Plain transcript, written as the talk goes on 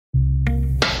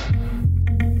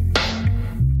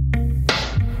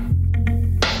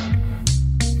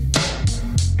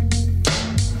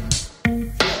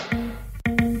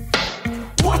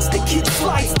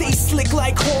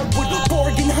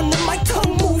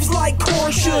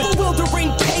car should.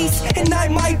 Bewildering pace, and I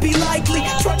might be likely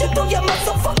trudging through your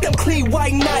muscle, fuck them clean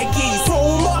white Nikes.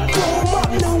 Throw 'em up,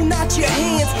 no, not your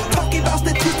hands. Talking about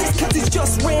statistics, cause it's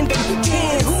just random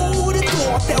chance. Who would've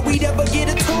thought that we'd ever get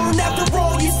a turn? After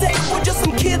all, you said we're just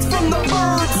some kids from the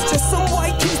birds. Just some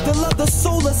white kids that love the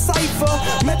solar cipher.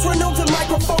 Metronomes and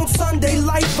microphones, Sunday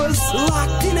lifers.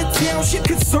 Locked in a township,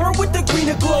 concerned with the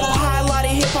greener glow.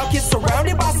 Highlighting hip-hop, get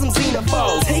surrounded by some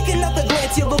xenophobes. Take another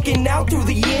glance, you're looking out through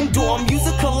the indoor.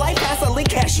 Musical life has a link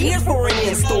cashiers for an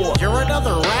in-store. You're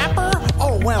another rapper?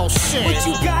 Oh well, shit. But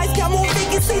you guys got more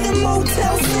vacancy than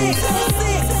Motel 6.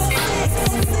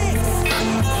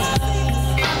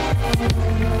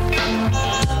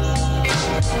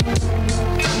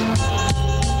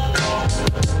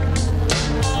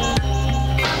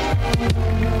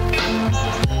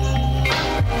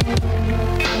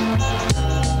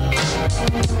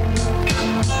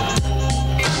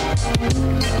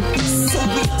 So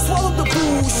we swallow the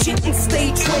bullshit and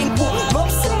stay tranquil.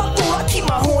 Lumps in my throat, I keep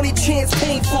my horny chance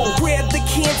painful. Grab the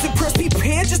cans and press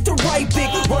prepare just to write big.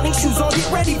 Running shoes on,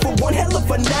 get ready for one hell of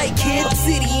a night, kid.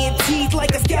 Obsidian teeth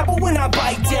like a scalpel when I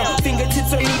bite down.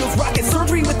 Fingertips are needles, rocking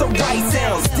surgery with the right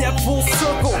sound. Step full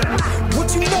circle.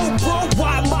 What you know, bro?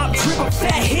 Why mob drip a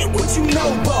fat hit? What you know,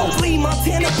 bro? Clean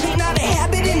Montana paint, not a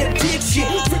habit in addiction.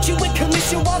 Rich you with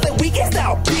commission while that weekend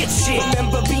style bitch shit.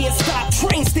 Remember being stopped,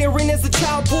 train staring as a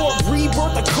child born.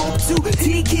 Rebirth a coke to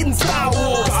T-Kid and Star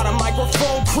Wars. Got a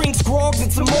microphone, cream scrogs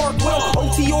and some Markwell.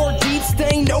 OTR deep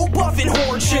stain, no buffing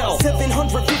horn shell.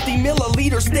 750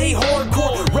 milliliters, stay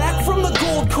hardcore. Rack from the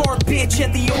gold card, bitch,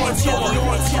 at the orange.